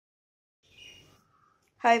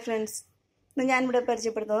Hi friends, I am going to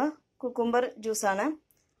show cucumber juice. Now,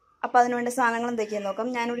 I am going to show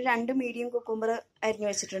 2 medium cucumber. And you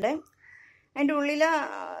can seed use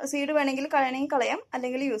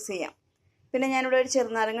it. Then I am going to use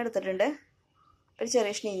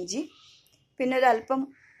it. Then alpam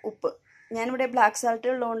uppu. I am using black salt.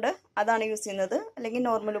 That is using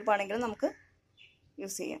normal uppu.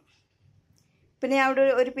 Use it. Then I am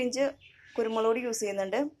going to pinch കുരുമുളക് use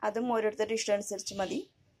ചെയ്യുന്നുണ്ട് അതും ഓരോരുത്തരുടെ ഇഷ്ടം അനുസരിച്ച് മതി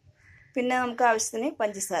പിന്നെ നമുക്ക് ആവശ്യത്തിന്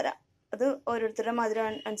പഞ്ചസാര അത് ഓരോരുത്തരുടെ മധുരം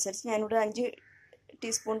അനുസരിച്ച് ഞാൻ ഇവിടെ 5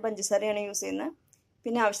 ടീസ്പൂൺ പഞ്ചസാരയാണ് യൂസ് ചെയ്യുന്നത്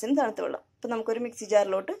പിന്നെ ആവശ്യത്തിന് തണുത്ത വെള്ളം അപ്പോൾ നമുക്ക് ഒരു മിക്സി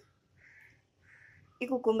ജാറിലോട്ട് ഈ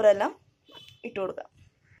കുക്കുംബർ എല്ലാം ഇട്ട് കൊടുക്കാം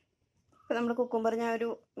അപ്പോൾ നമ്മുടെ കുക്കുംബർ ഞാൻ ഒരു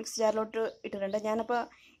മിക്സി ജാറിലോട്ട് ഇട്ടിട്ടുണ്ട് ഞാൻ അപ്പോൾ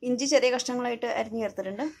ഇഞ്ചി ചെറിയ കഷ്ണങ്ങളായിട്ട് അരിഞ്ഞു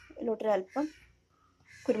ചേർത്തിട്ടുണ്ട് ഇതിലോട്ട് ഒരു അല്പം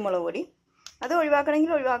കുരുമുളക് പൊടി അത്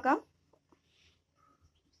ഒഴിവാക്കണമെങ്കിൽ ഒഴിവാക്കാം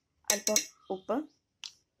അല്പം ഉപ്പ്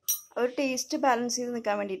ഒരു ടേസ്റ്റ് ബാലൻസ് ചെയ്ത്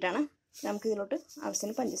നിൽക്കാൻ വേണ്ടിയിട്ടാണ് നമുക്ക് ഇതിലോട്ട്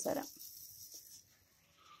ആവശ്യത്തിന് പഞ്ചസാര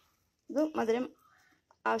ഇത് മധുരം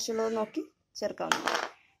ആവശ്യമുള്ളത് നോക്കി ചേർക്കാവുന്നതാണ്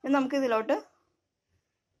ഇനി നമുക്ക് ഇതിലോട്ട്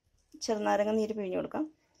ചെറുനാരങ്ങ നീര് പിഴിഞ്ഞു കൊടുക്കാം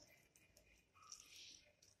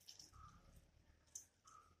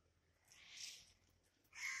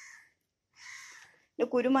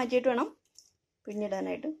കുരു മാറ്റിയിട്ട് വേണം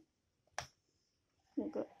പിഴിഞ്ഞിടാനായിട്ട്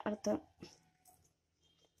നമുക്ക് അടുത്ത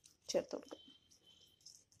ചേർത്ത് കൊടുക്കാം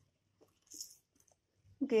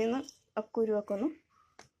ഇതിൽ കുരുവൊക്കെ ഒന്ന്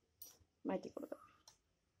മാറ്റി കൊടുക്കാം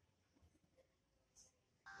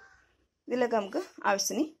ഇതിലൊക്കെ നമുക്ക്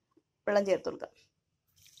ആവശ്യത്തിന് വെള്ളം ചേർത്ത് കൊടുക്കാം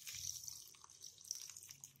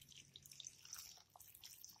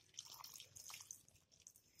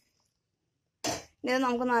ഇനി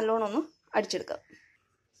നമുക്ക് നല്ലോണം ഒന്ന് അടിച്ചെടുക്കാം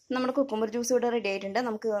നമ്മുടെ കുക്കുംബർ ജ്യൂസ് ഇവിടെ റെഡി ആയിട്ടുണ്ട്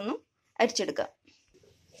നമുക്ക് ഇതൊന്ന് അടിച്ചെടുക്കാം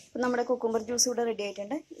അപ്പോൾ നമ്മുടെ കുക്കുംബർ ജ്യൂസ് ഇവിടെ റെഡി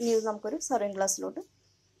ആയിട്ടുണ്ട് ഇനി ഇത് നമുക്കൊരു സർവിംഗ് ഗ്ലാസ്സിലോട്ട്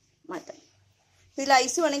മാറ്റാം ഇതിൽ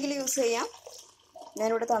ഐസ് വേണമെങ്കിൽ യൂസ് ചെയ്യാം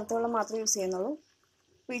ഞാനിവിടെ തണുത്ത വെള്ളം മാത്രമേ യൂസ് ചെയ്യുന്നുള്ളൂ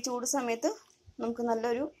അപ്പോൾ ഈ ചൂട് സമയത്ത് നമുക്ക്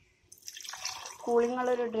നല്ലൊരു കൂളിംഗ്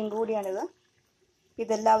ഉള്ളൊരു ഡ്രിങ്ക് കൂടിയാണിത്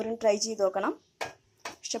ഇതെല്ലാവരും ട്രൈ ചെയ്ത് നോക്കണം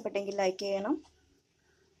ഇഷ്ടപ്പെട്ടെങ്കിൽ ലൈക്ക് ചെയ്യണം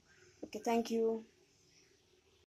ഓക്കെ താങ്ക് യു